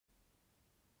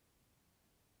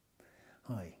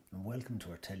Hi and welcome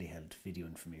to our telehealth video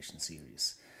information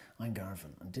series. I'm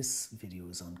Garvin and this video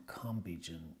is on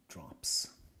Combigan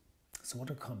Drops. So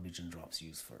what are Combigan Drops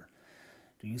used for?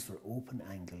 They're used for open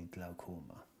angle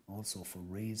glaucoma, also for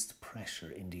raised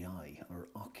pressure in the eye or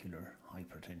ocular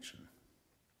hypertension.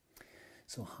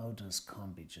 So how does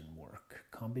Combigan work?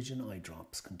 Combigan Eye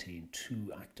Drops contain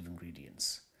two active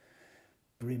ingredients,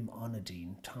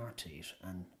 brimonidine tartrate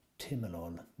and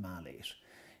timolol maleate.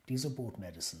 These are both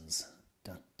medicines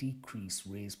that decrease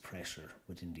raised pressure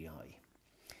within the eye.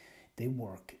 They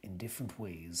work in different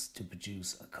ways to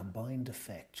produce a combined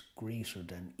effect greater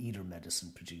than either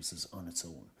medicine produces on its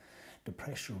own. The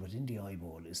pressure within the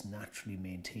eyeball is naturally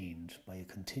maintained by a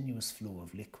continuous flow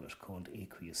of liquid called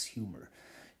aqueous humour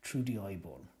through the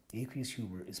eyeball. Aqueous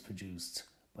humour is produced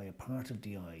by a part of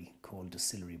the eye called the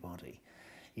ciliary body.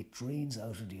 It drains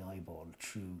out of the eyeball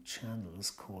through channels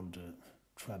called the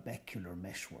trabecular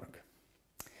meshwork.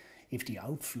 If the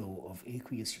outflow of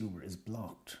aqueous humour is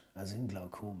blocked, as in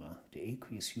glaucoma, the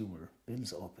aqueous humour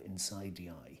builds up inside the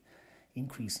eye,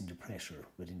 increasing the pressure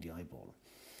within the eyeball.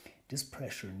 This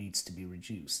pressure needs to be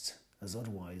reduced, as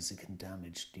otherwise it can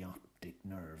damage the optic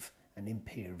nerve and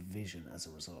impair vision as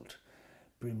a result.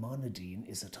 Brimonidine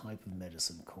is a type of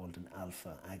medicine called an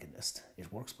alpha agonist.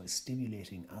 It works by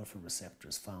stimulating alpha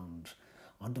receptors found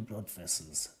on the blood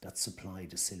vessels that supply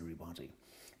the ciliary body.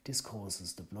 This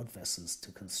causes the blood vessels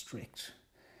to constrict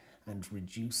and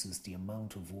reduces the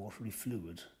amount of watery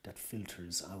fluid that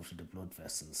filters out of the blood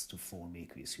vessels to form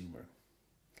aqueous humour.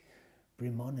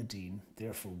 Brimonidine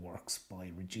therefore works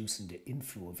by reducing the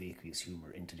inflow of aqueous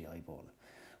humour into the eyeball,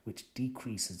 which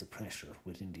decreases the pressure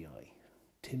within the eye.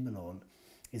 Timolol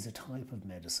is a type of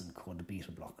medicine called a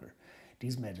beta blocker.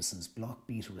 These medicines block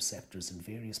beta receptors in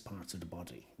various parts of the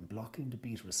body, and blocking the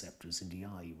beta receptors in the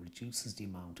eye reduces the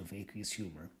amount of aqueous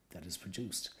humour that is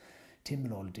produced.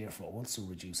 Timolol therefore also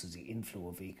reduces the inflow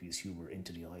of aqueous humour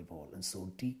into the eyeball and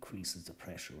so decreases the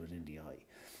pressure within the eye.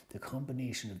 The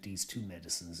combination of these two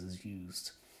medicines is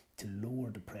used to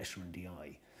lower the pressure in the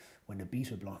eye when a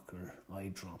beta blocker eye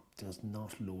drop does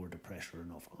not lower the pressure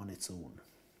enough on its own.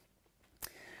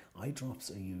 Eye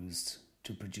drops are used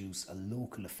to produce a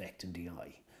local effect in the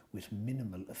eye with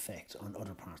minimal effect on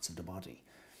other parts of the body.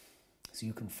 So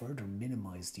you can further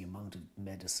minimize the amount of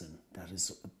medicine that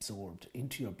is absorbed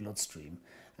into your bloodstream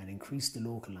and increase the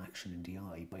local action in the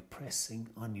eye by pressing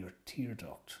on your tear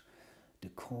duct, the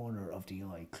corner of the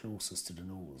eye closest to the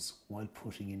nose, while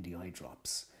putting in the eye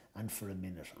drops and for a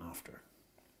minute after.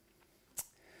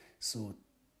 So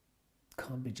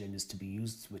Combigan is to be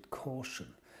used with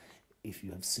caution if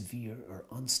you have severe or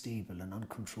unstable and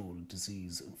uncontrolled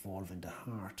disease involving the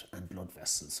heart and blood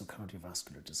vessels, so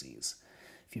cardiovascular disease.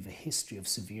 If you have a history of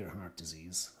severe heart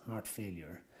disease, heart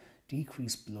failure,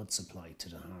 decreased blood supply to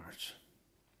the heart,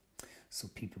 so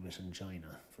people with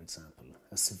angina, for example,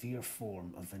 a severe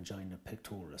form of angina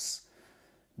pectoris,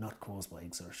 not caused by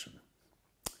exertion.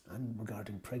 And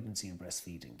regarding pregnancy and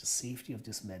breastfeeding, the safety of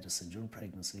this medicine during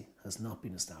pregnancy has not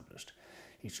been established.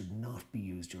 It should not be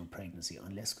used during pregnancy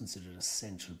unless considered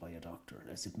essential by a doctor,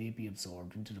 as it may be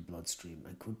absorbed into the bloodstream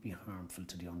and could be harmful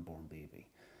to the unborn baby.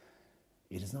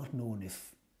 It is not known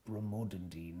if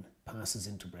brimonidine passes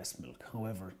into breast milk.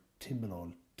 However,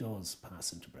 timolol does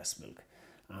pass into breast milk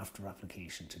after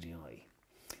application to the eye.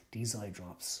 These eye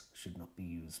drops should not be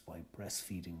used by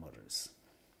breastfeeding mothers.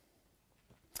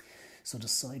 So the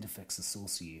side effects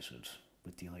associated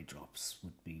with the eye drops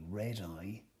would be red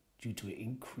eye due to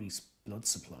increased blood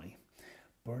supply,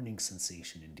 burning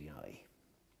sensation in the eye,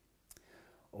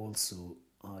 also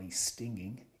eye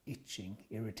stinging, itching,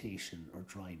 irritation or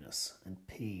dryness, and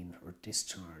pain or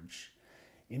discharge,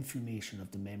 inflammation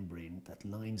of the membrane that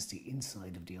lines the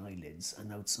inside of the eyelids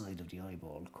and outside of the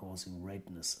eyeball, causing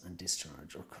redness and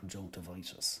discharge or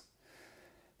conjunctivitis,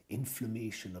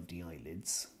 inflammation of the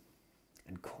eyelids,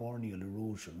 and corneal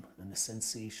erosion and a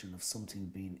sensation of something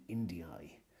being in the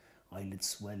eye, eyelid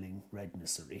swelling,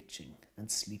 redness or itching,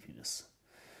 and sleepiness.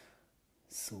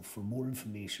 So for more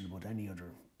information about any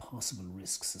other possible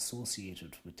risks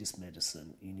associated with this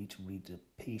medicine, you need to read the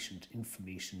patient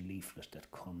information leaflet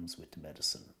that comes with the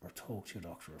medicine or talk to your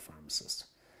doctor or pharmacist.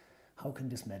 How can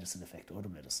this medicine affect other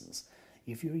medicines?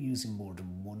 If you're using more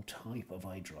than one type of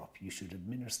eye drop, you should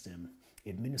administer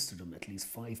them at least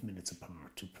 5 minutes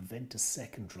apart to prevent the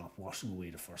second drop washing away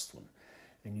the first one,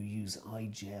 and you use eye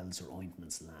gels or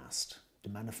ointments last. The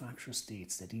manufacturer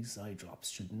states that these eye drops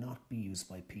should not be used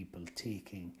by people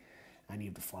taking any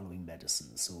of the following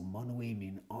medicines. So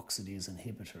monoamine oxidase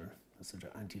inhibitor, those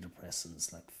are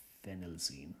antidepressants like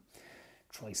phenelzine,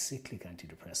 tricyclic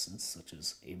antidepressants such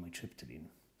as amitriptyline,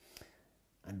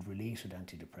 and related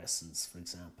antidepressants, for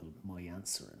example,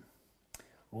 myoanserin.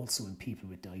 Also, in people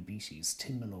with diabetes,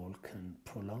 timolol can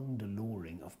prolong the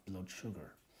lowering of blood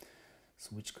sugar,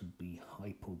 so which could be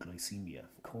hypoglycemia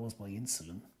caused by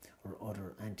insulin or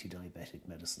other anti-diabetic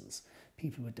medicines.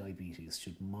 People with diabetes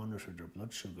should monitor their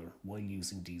blood sugar while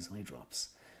using these eye drops,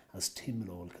 as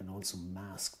timolol can also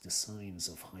mask the signs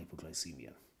of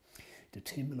hypoglycemia. The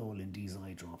timolol in these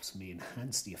eye drops may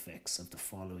enhance the effects of the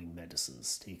following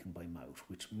medicines taken by mouth,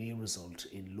 which may result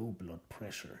in low blood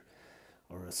pressure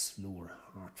or a slower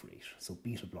heart rate. So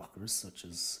beta blockers such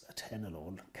as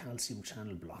atenolol, calcium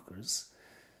channel blockers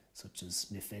such as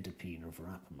nifedipine or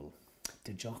verapamil,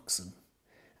 digoxin,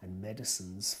 and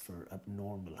medicines for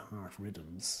abnormal heart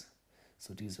rhythms.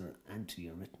 So these are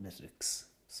antiarrhythmetics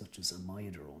such as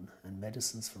amiodarone, and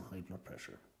medicines for high blood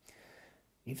pressure.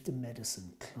 If the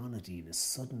medicine clonidine is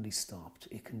suddenly stopped,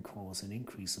 it can cause an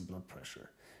increase in blood pressure.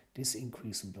 This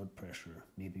increase in blood pressure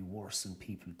may be worse in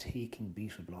people taking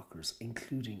beta blockers,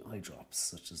 including eye drops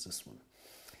such as this one.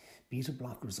 Beta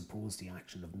blockers oppose the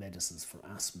action of medicines for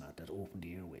asthma that open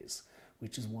the airways,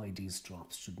 which is why these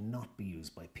drops should not be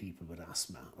used by people with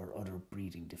asthma or other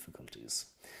breathing difficulties.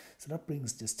 So that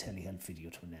brings this telehealth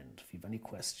video to an end. If you have any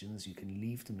questions, you can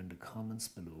leave them in the comments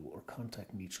below or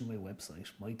contact me through my website,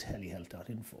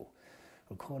 mytelehealth.info,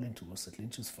 or call into us at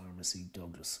Lynch's Pharmacy,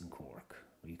 Douglas and Cork,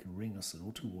 or you can ring us at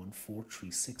 021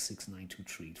 436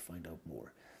 6923 to find out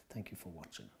more. Thank you for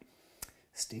watching.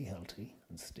 Stay healthy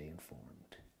and stay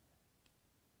informed.